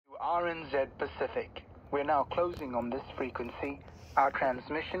RNZ Pacific. We're now closing on this frequency. Our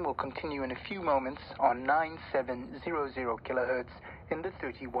transmission will continue in a few moments on 9700 kilohertz in the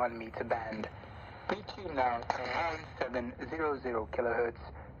 31 meter band. We tune now to 9700 kilohertz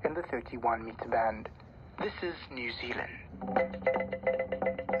in the 31 meter band. This is New Zealand.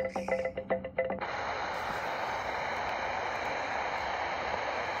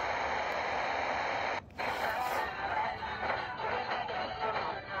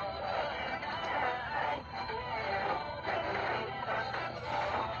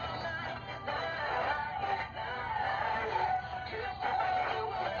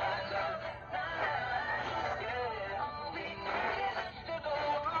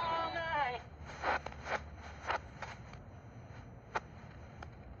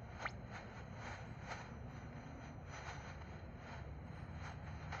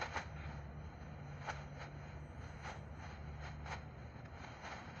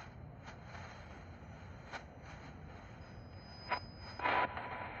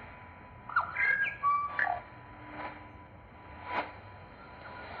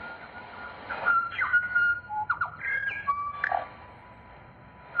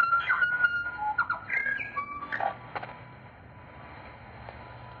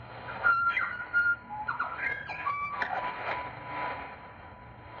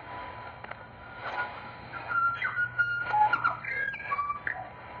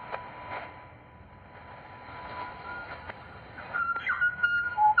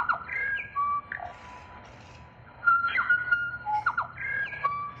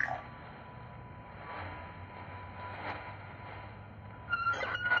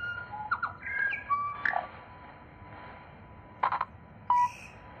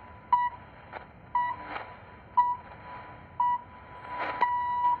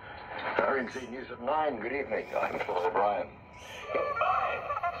 RNZ News at 9. Good evening. I'm Phil O'Brien. It's 5,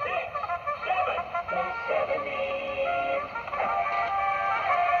 6,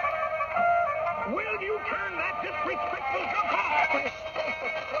 7. Will you turn that disrespectful junk off?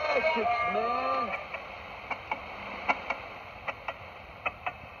 It's man.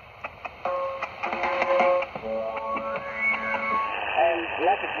 And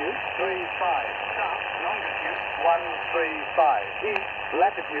latitude 35, south, longitude 135, east,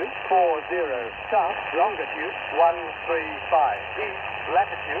 latitude 40, south, longitude 135, east,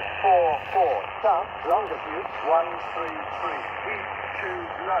 latitude 44, south, longitude 133, east to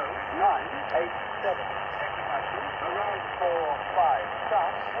low 987, around 45,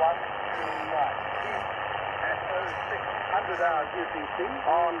 south 129, east at 0600 hours UTC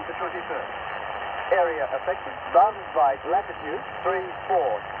on the 23rd. Area affected, bounded by latitude 34,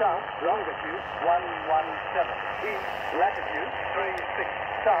 south, longitude 117, east, latitude 36,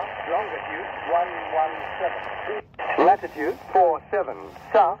 south, longitude 117, east, latitude 47,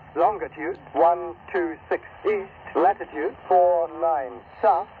 south, longitude 126, east, latitude 49,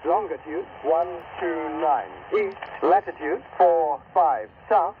 south, longitude 129, east, latitude 45,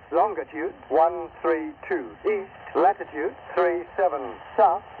 south, longitude 132, east, latitude 37,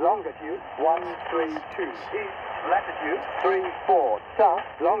 south, longitude 132, east, latitude 34, south,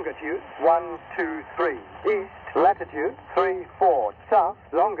 longitude 123, east, latitude 34, south,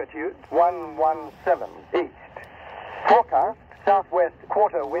 longitude 117, east. Forecast, southwest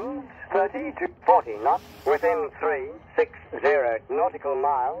quarter winds 30 to 40 knots, within 360 nautical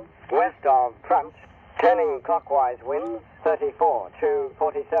miles, west of front, turning clockwise winds 34 to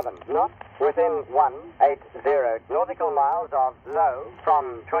 47 knots, within 180 nautical miles of low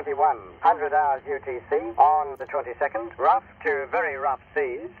from 2100 hours UTC on the 22nd, rough to very rough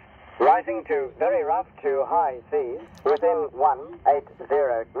seas, rising to very rough to high seas, within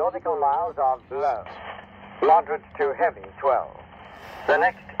 180 nautical miles of low, moderate to heavy 12. The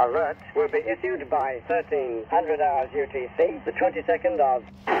next alert will be issued by 1300 hours UTC, the 22nd of...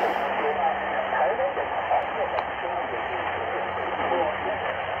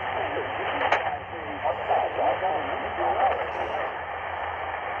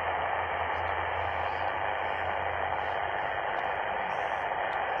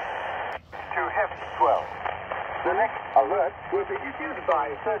 to heavy 12. The next alert will be issued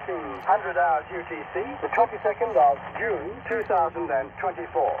by 1300 hours UTC, the 22nd of June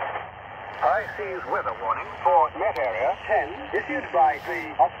 2024. High seas weather warning for Met Area 10, issued by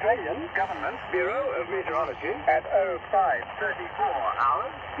the Australian Government Bureau of Meteorology at 05:34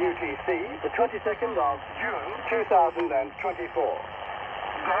 hours UTC, the 22nd of June 2024.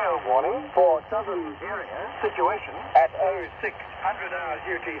 Gale warning for southern area situation at 0600 hours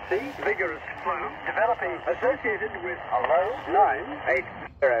UTC, vigorous flow developing associated with a low 9-8.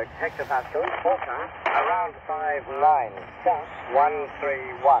 0 hectopascal, forecast, around 59, south,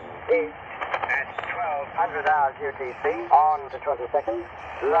 131, east, at 1200 hours UTC, on to 22nd,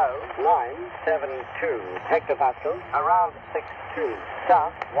 low, 972 hectopascal, around 62, south,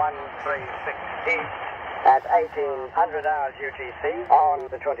 136, east, at 1800 hours UTC, on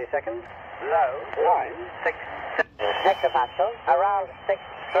the 22nd, low, 967 hectopascal, around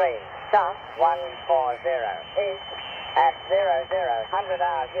 63, south, 140, east, at 0000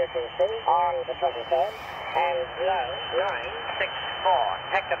 hours UTC, on the 23rd, and low, 964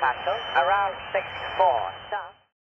 hectopascal, around 64, south.